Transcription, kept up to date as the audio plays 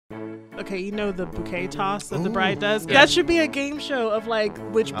okay, you know the bouquet toss that the bride does? Yeah. That should be a game show of like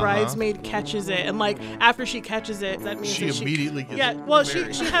which bridesmaid catches it, and like after she catches it, that means she that immediately gets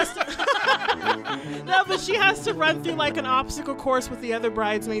married. she has to no, but she has to run through like an obstacle course with the other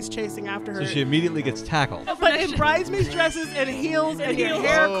bridesmaids chasing after her. So she immediately gets tackled. But in bridesmaids dresses and heels and your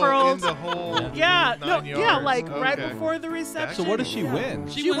hair curls. In the whole like right before the reception. So what does she win?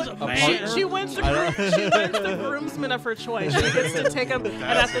 She wins the groomsman of her choice. She gets to take them, and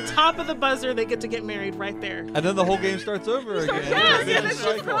at the top of the buzzer, they get to get married right there. And then the whole game starts over again.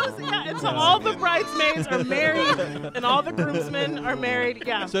 And so all the bridesmaids are married, and all the groomsmen are married.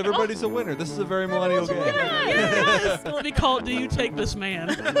 Yeah. So everybody's a winner. This is a very millennial game. Yes. Let me call it, Do You Take This Man?